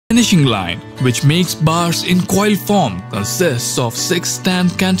finishing line, which makes bars in coil form, consists of 6-stand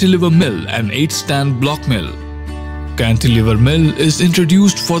cantilever mill and 8-stand block mill. Cantilever mill is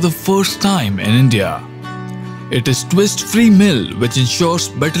introduced for the first time in India. It is twist-free mill which ensures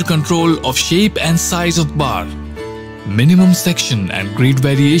better control of shape and size of bar. Minimum section and grade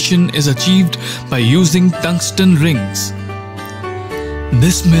variation is achieved by using tungsten rings.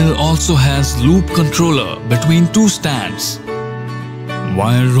 This mill also has loop controller between two stands.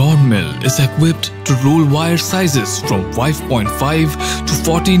 Wire rod mill is equipped to roll wire sizes from 5.5 to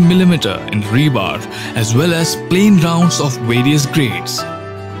 14 mm in rebar as well as plain rounds of various grades.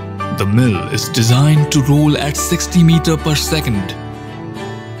 The mill is designed to roll at 60 meters per second.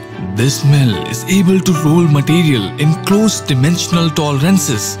 This mill is able to roll material in close dimensional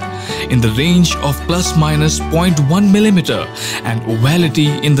tolerances in the range of ±0.1 mm and ovality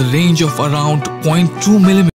in the range of around 0.2 mm.